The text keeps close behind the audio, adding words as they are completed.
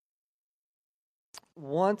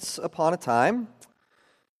Once upon a time,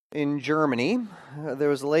 in Germany, there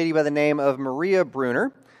was a lady by the name of Maria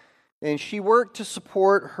Brunner, and she worked to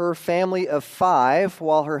support her family of 5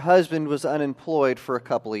 while her husband was unemployed for a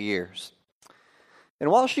couple of years. And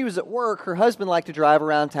while she was at work, her husband liked to drive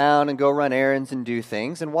around town and go run errands and do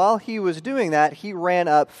things. And while he was doing that, he ran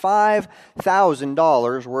up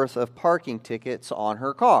 $5,000 worth of parking tickets on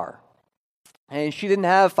her car. And she didn't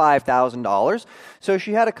have $5,000, so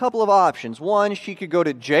she had a couple of options. One, she could go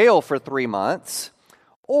to jail for 3 months,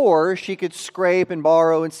 or she could scrape and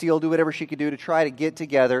borrow and steal, do whatever she could do to try to get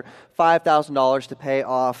together $5,000 to pay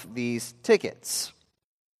off these tickets.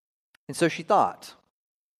 And so she thought,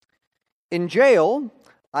 in jail,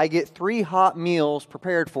 I get 3 hot meals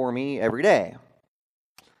prepared for me every day.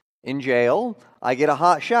 In jail, I get a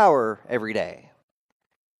hot shower every day.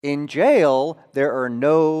 In jail, there are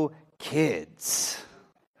no kids.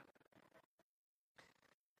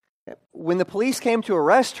 When the police came to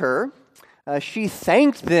arrest her, she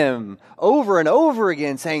thanked them over and over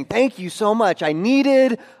again, saying, "Thank you so much. I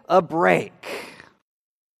needed a break."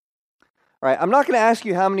 All right, I'm not going to ask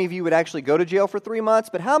you how many of you would actually go to jail for 3 months,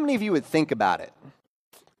 but how many of you would think about it?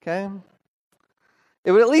 Okay?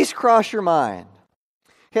 It would at least cross your mind.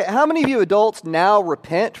 Okay, how many of you adults now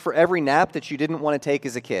repent for every nap that you didn't want to take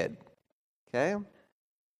as a kid? Okay?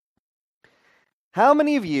 How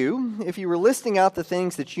many of you, if you were listing out the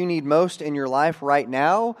things that you need most in your life right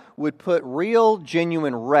now, would put real,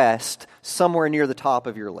 genuine rest somewhere near the top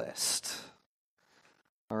of your list?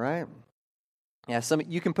 All right? Yeah,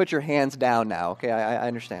 you can put your hands down now, okay? I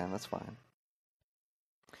understand. That's fine.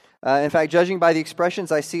 In fact, judging by the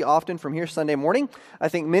expressions I see often from here Sunday morning, I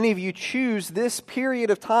think many of you choose this period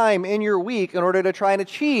of time in your week in order to try and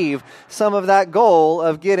achieve some of that goal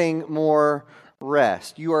of getting more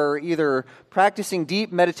rest. You are either practicing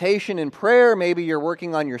deep meditation and prayer, maybe you're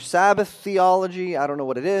working on your Sabbath theology, I don't know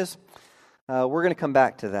what it is. We're going to come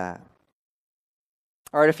back to that.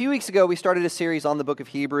 All right, a few weeks ago we started a series on the book of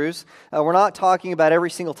Hebrews. We're not talking about every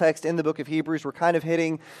single text in the book of Hebrews. We're kind of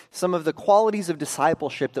hitting some of the qualities of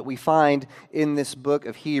discipleship that we find in this book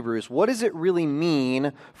of Hebrews. What does it really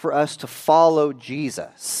mean for us to follow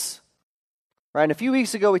Jesus? Right, and a few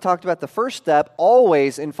weeks ago we talked about the first step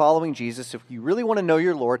always in following Jesus. If you really want to know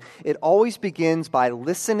your Lord, it always begins by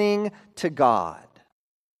listening to God.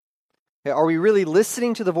 Okay, are we really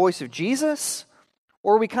listening to the voice of Jesus?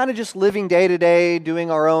 Or are we kind of just living day to day, doing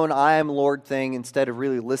our own I am Lord thing instead of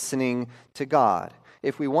really listening to God?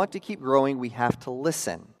 If we want to keep growing, we have to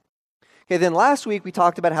listen. Okay, then last week we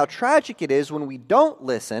talked about how tragic it is when we don't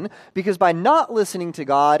listen, because by not listening to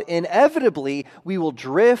God, inevitably we will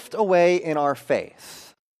drift away in our faith.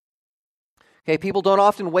 Okay, people don't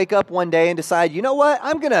often wake up one day and decide, you know what,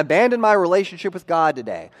 I'm going to abandon my relationship with God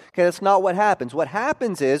today. Okay, that's not what happens. What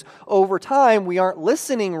happens is, over time, we aren't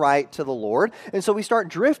listening right to the Lord, and so we start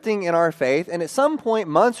drifting in our faith, and at some point,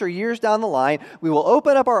 months or years down the line, we will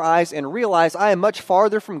open up our eyes and realize, I am much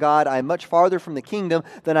farther from God, I am much farther from the kingdom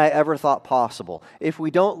than I ever thought possible. If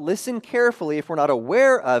we don't listen carefully, if we're not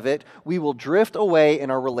aware of it, we will drift away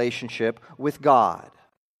in our relationship with God.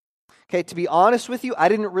 Okay, to be honest with you, I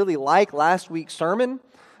didn't really like last week's sermon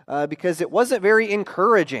because it wasn't very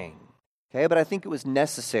encouraging. Okay, but I think it was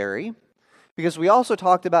necessary because we also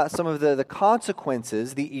talked about some of the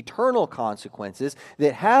consequences, the eternal consequences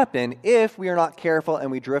that happen if we are not careful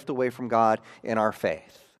and we drift away from God in our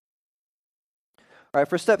faith. All right,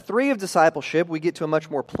 for step 3 of discipleship, we get to a much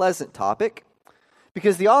more pleasant topic.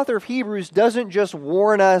 Because the author of Hebrews doesn't just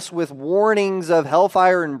warn us with warnings of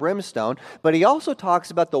hellfire and brimstone, but he also talks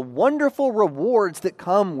about the wonderful rewards that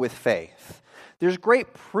come with faith. There's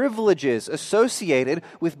great privileges associated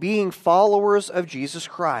with being followers of Jesus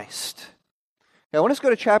Christ. Now, I want us to go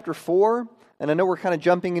to chapter 4, and I know we're kind of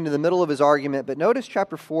jumping into the middle of his argument, but notice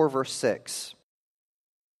chapter 4, verse 6.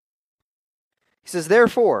 He says,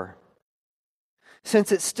 "Therefore,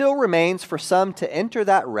 since it still remains for some to enter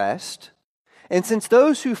that rest, and since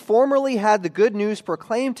those who formerly had the good news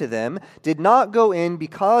proclaimed to them did not go in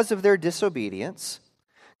because of their disobedience,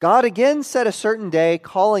 God again set a certain day,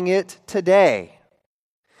 calling it today.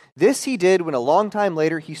 This he did when a long time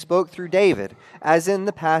later he spoke through David, as in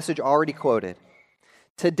the passage already quoted.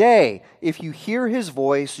 Today, if you hear his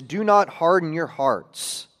voice, do not harden your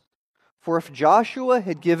hearts. For if Joshua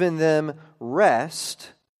had given them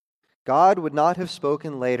rest, God would not have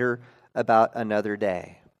spoken later about another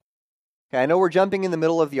day." Okay, I know we're jumping in the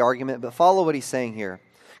middle of the argument, but follow what he's saying here.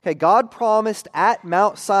 Okay, God promised at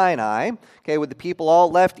Mount Sinai, okay, when the people all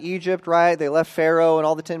left Egypt, right? They left Pharaoh and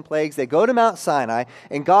all the 10 plagues. They go to Mount Sinai,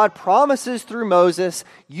 and God promises through Moses,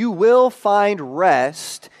 you will find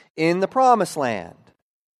rest in the promised land.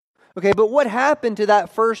 Okay, but what happened to that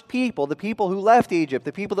first people, the people who left Egypt,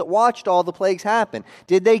 the people that watched all the plagues happen?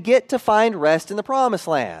 Did they get to find rest in the promised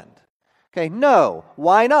land? Okay, no.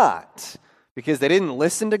 Why not? Because they didn't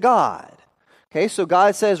listen to God. Okay, so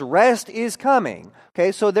God says rest is coming.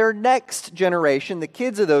 Okay, so their next generation, the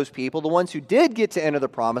kids of those people, the ones who did get to enter the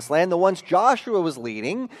promised land, the ones Joshua was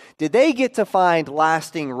leading, did they get to find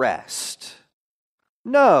lasting rest?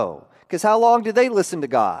 No, because how long did they listen to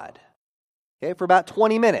God? Okay, for about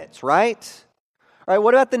 20 minutes, right? All right,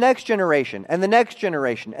 what about the next generation, and the next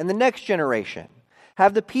generation, and the next generation?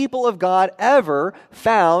 Have the people of God ever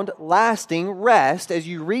found lasting rest as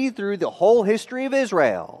you read through the whole history of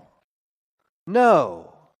Israel?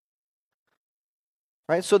 No.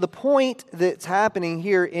 Right, so the point that's happening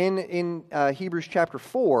here in Hebrews chapter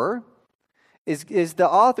 4 is the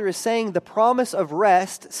author is saying the promise of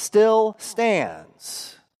rest still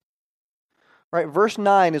stands. Right, verse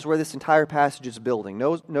 9 is where this entire passage is building.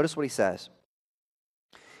 Notice what he says.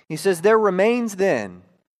 He says, "There remains then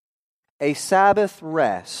a Sabbath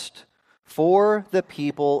rest for the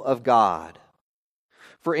people of God.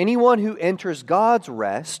 For anyone who enters God's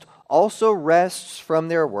rest also rests from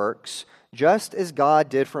their works, just as God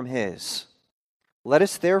did from his. Let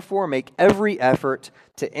us therefore make every effort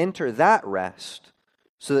to enter that rest,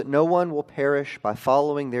 so that no one will perish by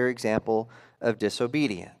following their example of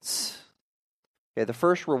disobedience." Okay, the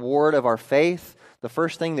first reward of our faith, the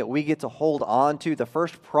first thing that we get to hold on to, the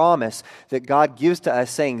first promise that God gives to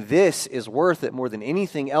us saying this is worth it more than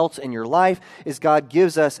anything else in your life, is God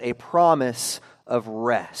gives us a promise of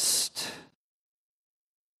rest.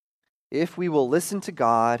 If we will listen to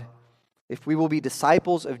God, if we will be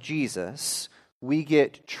disciples of Jesus, we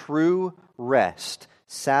get true rest,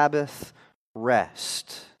 Sabbath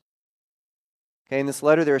rest. Okay, in this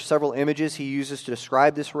letter there are several images he uses to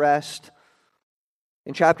describe this rest.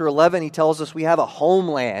 In chapter 11, he tells us we have a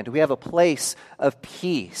homeland, we have a place of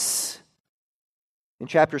peace. In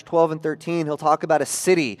chapters 12 and 13, he'll talk about a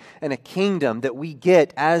city and a kingdom that we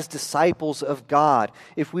get as disciples of God.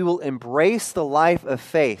 If we will embrace the life of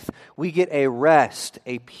faith, we get a rest,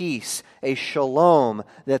 a peace, a shalom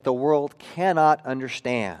that the world cannot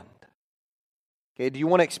understand. Okay, do you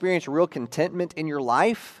want to experience real contentment in your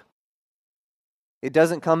life? It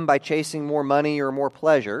doesn't come by chasing more money or more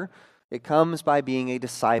pleasure. It comes by being a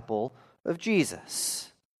disciple of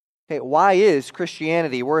Jesus. Okay, why is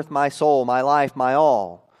Christianity worth my soul, my life, my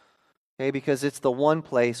all? Okay, because it's the one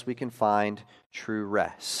place we can find true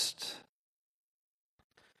rest.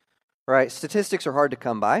 All right, statistics are hard to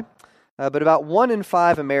come by, but about 1 in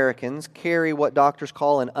 5 Americans carry what doctors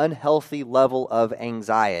call an unhealthy level of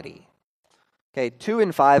anxiety. Okay, 2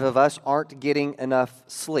 in 5 of us aren't getting enough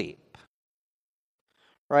sleep.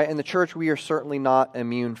 Right? In the church, we are certainly not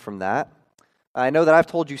immune from that. I know that I've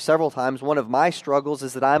told you several times, one of my struggles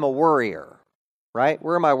is that I'm a worrier. Right?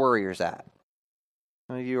 Where are my worriers at?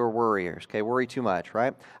 Some of you are worriers. Okay, worry too much,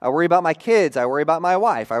 right? I worry about my kids. I worry about my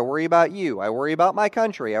wife. I worry about you. I worry about my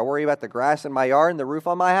country. I worry about the grass in my yard and the roof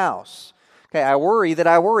on my house. Okay, I worry that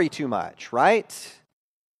I worry too much, right?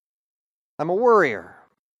 I'm a worrier.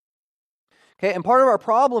 Okay, and part of our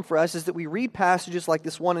problem for us is that we read passages like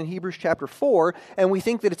this one in Hebrews chapter 4, and we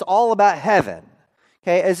think that it's all about heaven.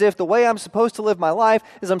 Okay, as if the way I'm supposed to live my life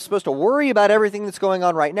is I'm supposed to worry about everything that's going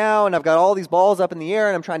on right now, and I've got all these balls up in the air,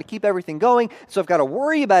 and I'm trying to keep everything going, so I've got to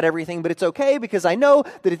worry about everything, but it's okay because I know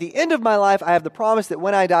that at the end of my life, I have the promise that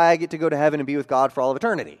when I die, I get to go to heaven and be with God for all of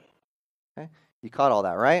eternity. Okay, you caught all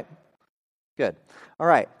that, right? Good. All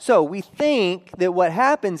right, so we think that what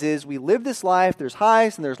happens is we live this life, there's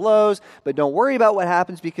highs and there's lows, but don't worry about what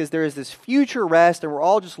happens because there is this future rest, and we're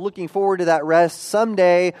all just looking forward to that rest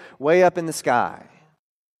someday way up in the sky.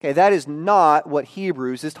 Okay, that is not what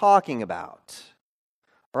Hebrews is talking about.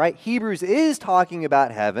 All right, Hebrews is talking about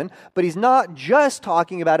heaven, but he's not just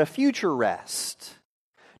talking about a future rest.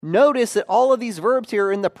 Notice that all of these verbs here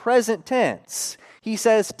are in the present tense. He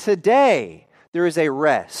says, today there is a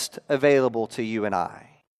rest available to you and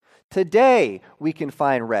I. Today we can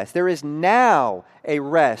find rest. There is now a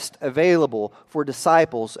rest available for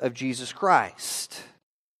disciples of Jesus Christ.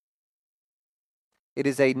 It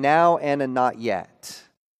is a now and a not yet.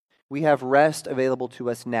 We have rest available to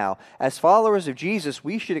us now. As followers of Jesus,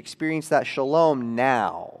 we should experience that shalom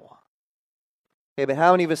now. Okay, but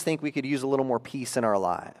how many of us think we could use a little more peace in our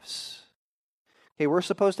lives? Okay, we're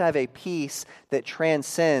supposed to have a peace that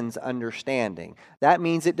transcends understanding. That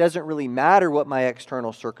means it doesn't really matter what my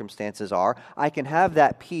external circumstances are. I can have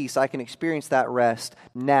that peace, I can experience that rest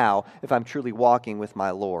now if I'm truly walking with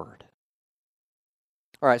my Lord.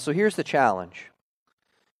 All right, so here's the challenge.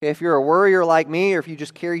 Okay, if you're a worrier like me, or if you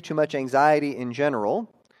just carry too much anxiety in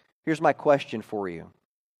general, here's my question for you.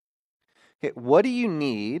 Okay, what do you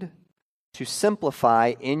need to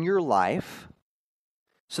simplify in your life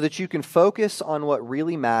so that you can focus on what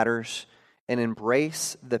really matters and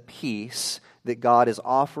embrace the peace that God is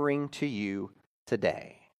offering to you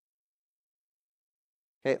today?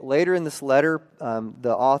 Okay, later in this letter,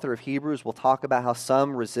 the author of Hebrews will talk about how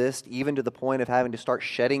some resist even to the point of having to start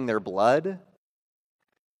shedding their blood,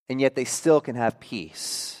 and yet they still can have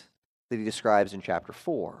peace that he describes in chapter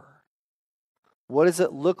 4. What does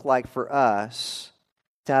it look like for us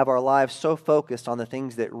to have our lives so focused on the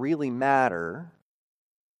things that really matter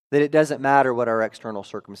that it doesn't matter what our external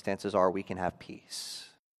circumstances are, we can have peace?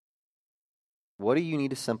 What do you need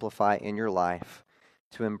to simplify in your life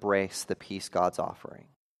to embrace the peace God's offering?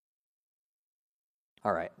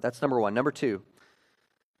 All right, that's number one. Number two,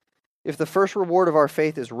 if the first reward of our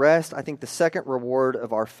faith is rest, I think the second reward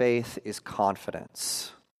of our faith is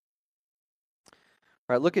confidence.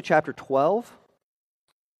 All right, look at chapter 12,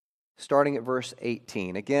 starting at verse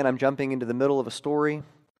 18. Again, I'm jumping into the middle of a story.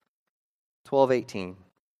 12:18.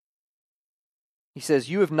 He says,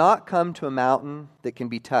 "You have not come to a mountain that can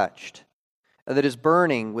be touched, and that is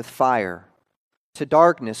burning with fire, to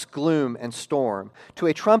darkness, gloom, and storm, to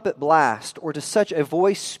a trumpet blast, or to such a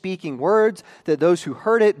voice speaking words that those who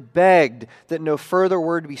heard it begged that no further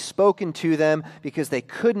word be spoken to them, because they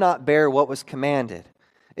could not bear what was commanded.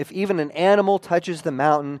 If even an animal touches the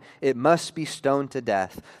mountain, it must be stoned to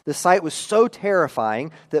death." The sight was so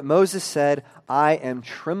terrifying that Moses said, "I am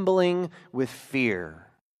trembling with fear."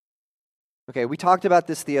 Okay, we talked about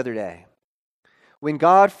this the other day. When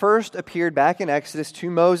God first appeared back in Exodus to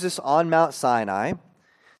Moses on Mount Sinai,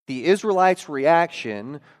 the Israelites'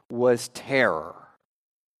 reaction was terror.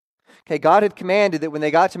 Okay, God had commanded that when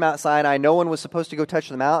they got to Mount Sinai, no one was supposed to go touch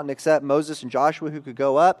the mountain except Moses and Joshua, who could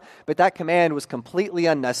go up. But that command was completely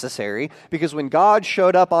unnecessary, because when God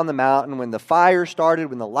showed up on the mountain, when the fire started,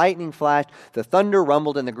 when the lightning flashed, the thunder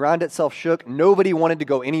rumbled, and the ground itself shook, nobody wanted to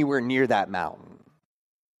go anywhere near that mountain.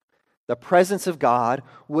 The presence of God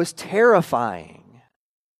was terrifying.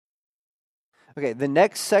 Okay, the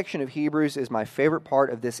next section of Hebrews is my favorite part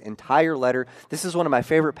of this entire letter. This is one of my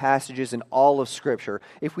favorite passages in all of Scripture.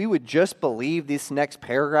 If we would just believe this next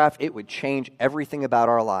paragraph, it would change everything about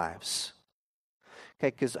our lives.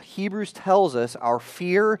 Okay, because Hebrews tells us our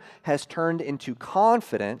fear has turned into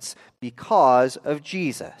confidence because of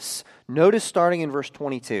Jesus. Notice starting in verse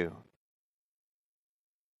 22.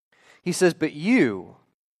 He says, "But you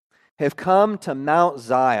have come to Mount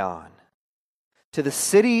Zion, to the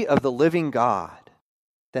city of the living God,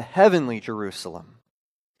 the heavenly Jerusalem.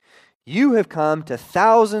 You have come to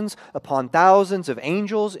thousands upon thousands of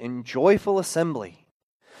angels in joyful assembly,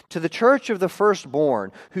 to the church of the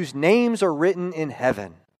firstborn, whose names are written in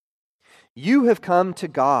heaven. You have come to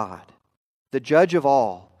God, the judge of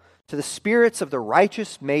all, to the spirits of the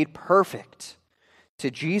righteous made perfect,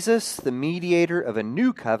 to Jesus, the mediator of a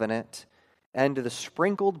new covenant, and to the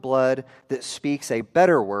sprinkled blood that speaks a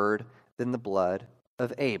better word than the blood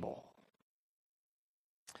of Abel."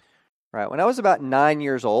 Right, when I was about 9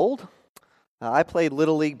 years old, I played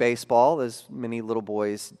Little League Baseball, as many little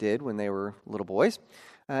boys did when they were little boys.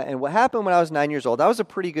 And what happened when I was 9 years old, I was a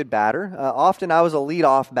pretty good batter. Often I was a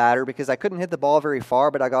leadoff batter because I couldn't hit the ball very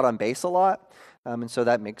far, but I got on base a lot. And so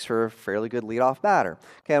that makes her a fairly good leadoff batter.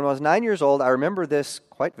 Okay, when I was 9 years old, I remember this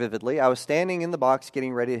quite vividly. I was standing in the box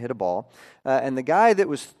getting ready to hit a ball, and the guy that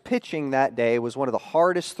was pitching that day was one of the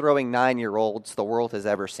hardest throwing 9-year-olds the world has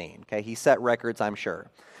ever seen. Okay, he set records, I'm sure.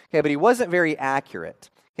 Okay, but he wasn't very accurate.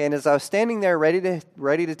 Okay, and as I was standing there ready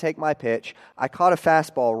to take my pitch, I caught a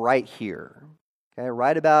fastball right here. Okay,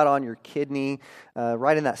 right about on your kidney,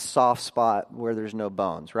 right in that soft spot where there's no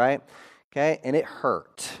bones, right? Okay, and it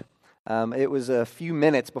hurt. It was a few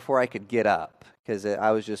minutes before I could get up because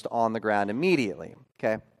I was just on the ground immediately.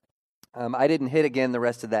 Okay, I didn't hit again the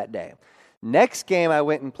rest of that day. Next game I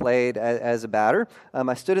went and played as a batter.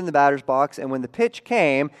 I stood in the batter's box, and when the pitch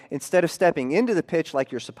came, instead of stepping into the pitch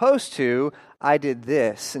like you're supposed to, I did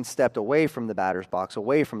this and stepped away from the batter's box,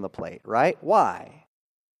 away from the plate, right? Why?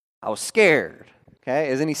 I was scared, okay,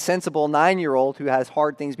 as any sensible 9-year-old who has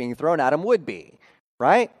hard things being thrown at him would be,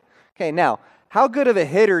 right? Okay, now, how good of a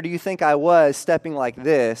hitter do you think I was stepping like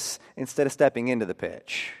this instead of stepping into the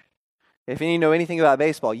pitch? If you know anything about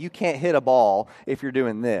baseball, you can't hit a ball if you're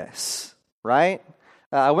doing this, right?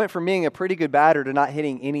 I went from being a pretty good batter to not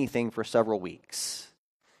hitting anything for several weeks.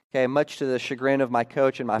 Okay, much to the chagrin of my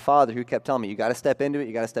coach and my father, who kept telling me, you got to step into it,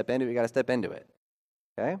 you got to step into it, you got to step into it.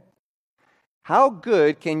 Okay? How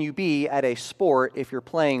good can you be at a sport if you're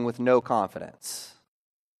playing with no confidence?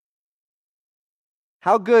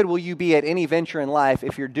 How good will you be at any venture in life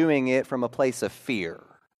if you're doing it from a place of fear?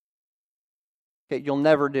 Okay, you'll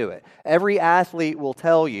never do it. Every athlete will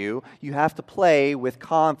tell you you have to play with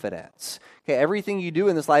confidence. Okay, everything you do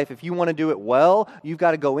in this life, if you want to do it well, you've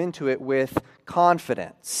got to go into it with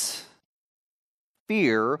confidence.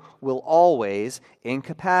 Fear will always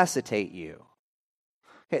incapacitate you.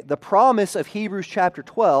 Okay, the promise of Hebrews chapter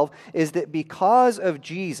 12 is that because of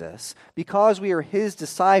Jesus, because we are His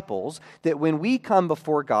disciples, that when we come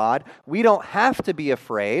before God, we don't have to be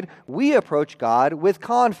afraid. We approach God with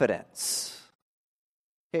confidence.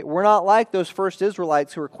 Okay, we're not like those first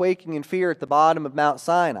Israelites who were quaking in fear at the bottom of Mount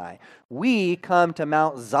Sinai. We come to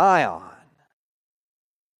Mount Zion.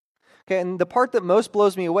 Okay, and the part that most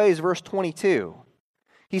blows me away is verse 22.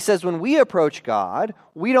 He says, when we approach God,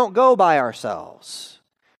 we don't go by ourselves.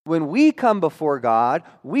 When we come before God,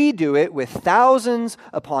 we do it with thousands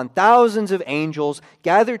upon thousands of angels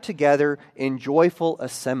gathered together in joyful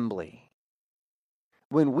assembly.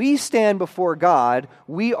 When we stand before God,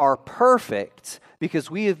 we are perfect because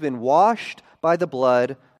we have been washed by the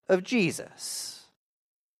blood of Jesus.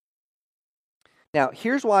 Now,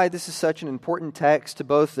 here's why this is such an important text to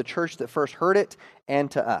both the church that first heard it and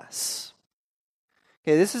to us.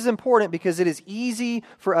 Okay, this is important because it is easy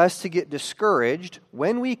for us to get discouraged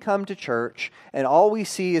when we come to church and all we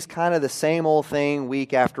see is kind of the same old thing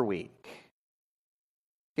week after week.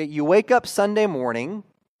 Okay, you wake up Sunday morning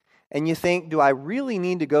and you think, do I really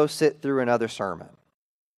need to go sit through another sermon?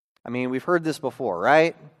 I mean, we've heard this before,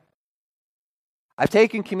 right? I've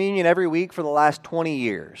taken communion every week for the last 20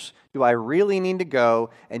 years. Do I really need to go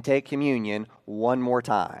and take communion one more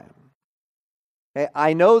time? Okay,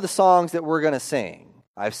 I know the songs that we're going to sing.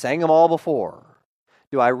 I've sang them all before.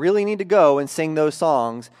 Do I really need to go and sing those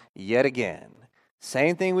songs yet again?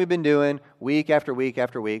 Same thing we've been doing week after week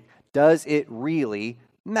after week. Does it really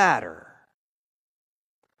matter?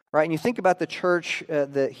 Right, and you think about the church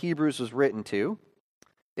that Hebrews was written to.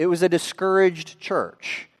 It was a discouraged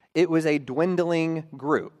church. It was a dwindling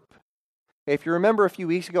group. If you remember a few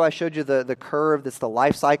weeks ago, I showed you the curve that's the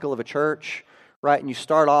life cycle of a church. Right, and you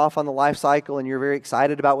start off on the life cycle and you're very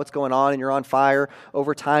excited about what's going on and you're on fire.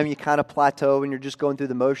 Over time, you kind of plateau and you're just going through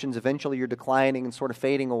the motions. Eventually, you're declining and sort of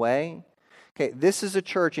fading away. Okay, this is a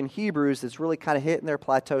church in Hebrews that's really kind of hitting their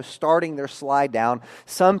plateau, starting their slide down.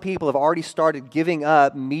 Some people have already started giving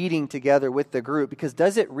up meeting together with the group because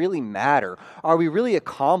does it really matter? Are we really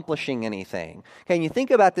accomplishing anything? Okay, and you think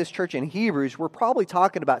about this church in Hebrews, we're probably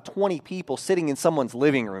talking about 20 people sitting in someone's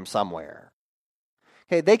living room somewhere.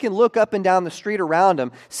 Okay, they can look up and down the street around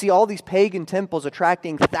them, see all these pagan temples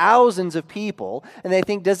attracting thousands of people, and they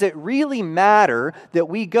think, does it really matter that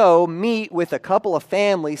we go meet with a couple of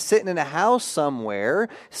families sitting in a house somewhere,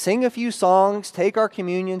 sing a few songs, take our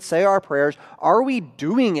communion, say our prayers? Are we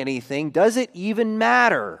doing anything? Does it even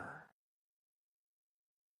matter?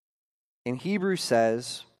 And Hebrews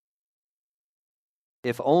says,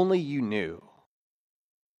 if only you knew,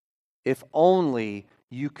 if only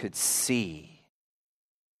you could see.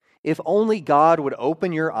 If only God would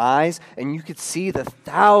open your eyes and you could see the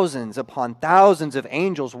thousands upon thousands of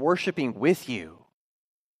angels worshiping with you.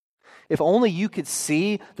 If only you could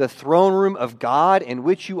see the throne room of God in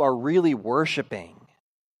which you are really worshiping.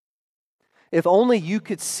 If only you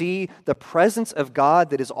could see the presence of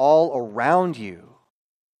God that is all around you.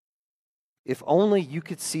 If only you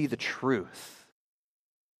could see the truth.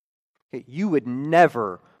 You would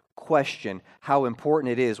never question how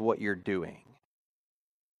important it is what you're doing.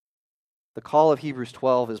 The call of Hebrews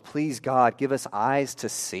 12 is, please God, give us eyes to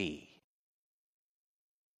see.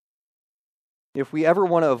 If we ever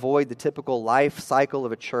want to avoid the typical life cycle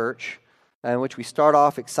of a church, in which we start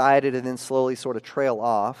off excited and then slowly sort of trail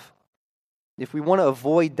off, if we want to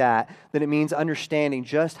avoid that, then it means understanding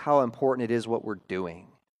just how important it is what we're doing.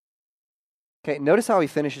 Okay, notice how he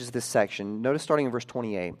finishes this section. Notice starting in verse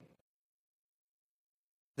 28.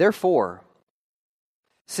 Therefore,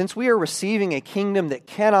 since we are receiving a kingdom that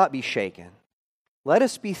cannot be shaken, let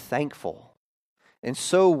us be thankful and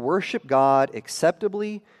so worship God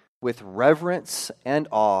acceptably with reverence and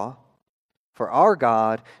awe, for our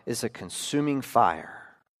God is a consuming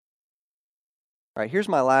fire. All right, here's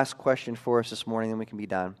my last question for us this morning, and we can be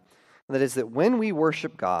done. And that is that when we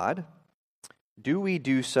worship God, do we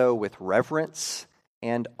do so with reverence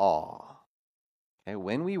and awe? Okay,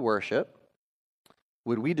 when we worship,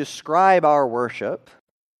 would we describe our worship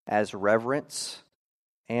as reverence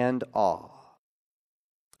and awe? All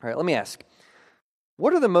right, let me ask,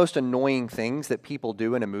 what are the most annoying things that people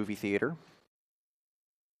do in a movie theater?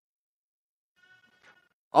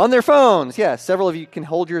 On their phones. Yeah, several of you can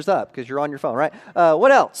hold yours up because you're on your phone, right?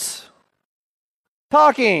 What else?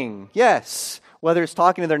 Talking. Yes. Whether it's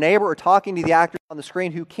talking to their neighbor or talking to the actor on the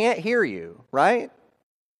screen who can't hear you, right?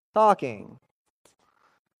 Talking.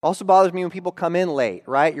 Also bothers me when people come in late,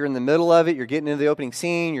 right? You're in the middle of it, you're getting into the opening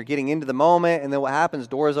scene, you're getting into the moment, and then what happens?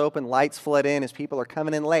 Doors open, lights flood in as people are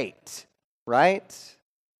coming in late, right?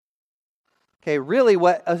 Okay, really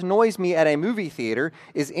what annoys me at a movie theater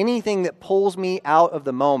is anything that pulls me out of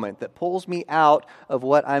the moment, that pulls me out of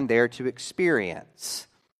what I'm there to experience.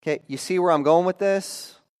 Okay, you see where I'm going with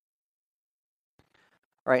this?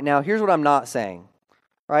 All right, now here's what I'm not saying.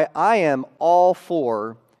 All right, I am all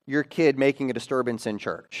for your kid making a disturbance in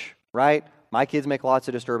church, right? My kids make lots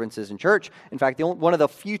of disturbances in church. In fact, one of the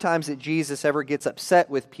few times that Jesus ever gets upset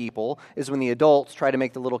with people is when the adults try to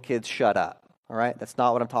make the little kids shut up, all right? That's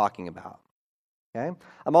not what I'm talking about, okay?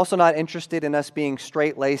 I'm also not interested in us being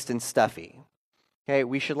straight-laced and stuffy, okay?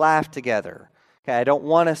 We should laugh together, okay? I don't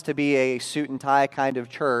want us to be a suit and tie kind of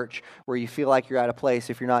church where you feel like you're out of place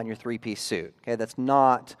if you're not in your three-piece suit, okay? That's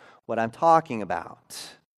not what I'm talking about.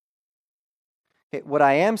 Okay, what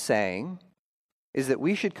I am saying is that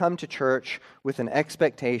we should come to church with an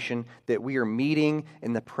expectation that we are meeting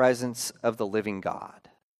in the presence of the living God.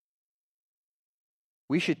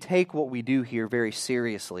 We should take what we do here very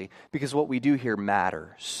seriously because what we do here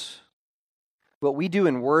matters. What we do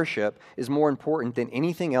in worship is more important than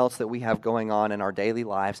anything else that we have going on in our daily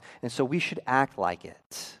lives, and so we should act like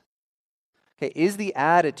it. Okay, is the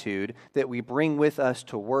attitude that we bring with us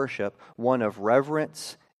to worship one of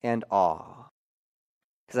reverence and awe?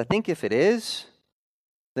 Because I think if it is,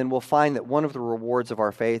 then we'll find that one of the rewards of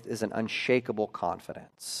our faith is an unshakable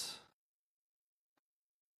confidence.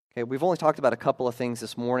 Okay, we've only talked about a couple of things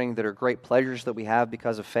this morning that are great pleasures that we have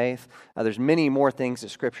because of faith. There's many more things that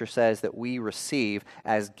Scripture says that we receive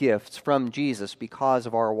as gifts from Jesus because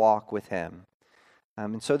of our walk with Him.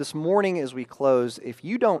 And so this morning as we close, if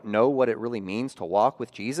you don't know what it really means to walk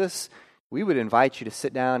with Jesus, we would invite you to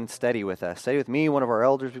sit down and study with us. Study with me, one of our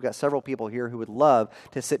elders. We've got several people here who would love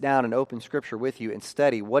to sit down and open Scripture with you and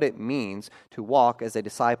study what it means to walk as a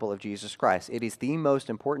disciple of Jesus Christ. It is the most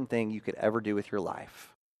important thing you could ever do with your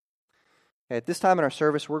life. At this time in our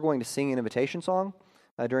service, we're going to sing an invitation song.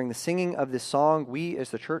 During the singing of this song, we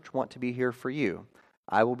as the church want to be here for you.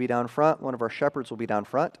 I will be down front. One of our shepherds will be down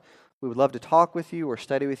front. We would love to talk with you or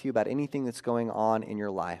study with you about anything that's going on in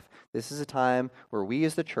your life. This is a time where we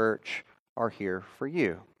as the church are here for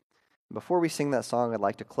you. Before we sing that song, I'd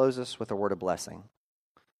like to close us with a word of blessing.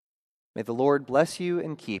 May the Lord bless you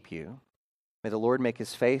and keep you. May the Lord make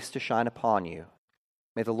His face to shine upon you.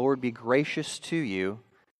 May the Lord be gracious to you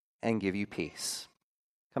and give you peace.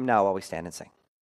 Come now while we stand and sing.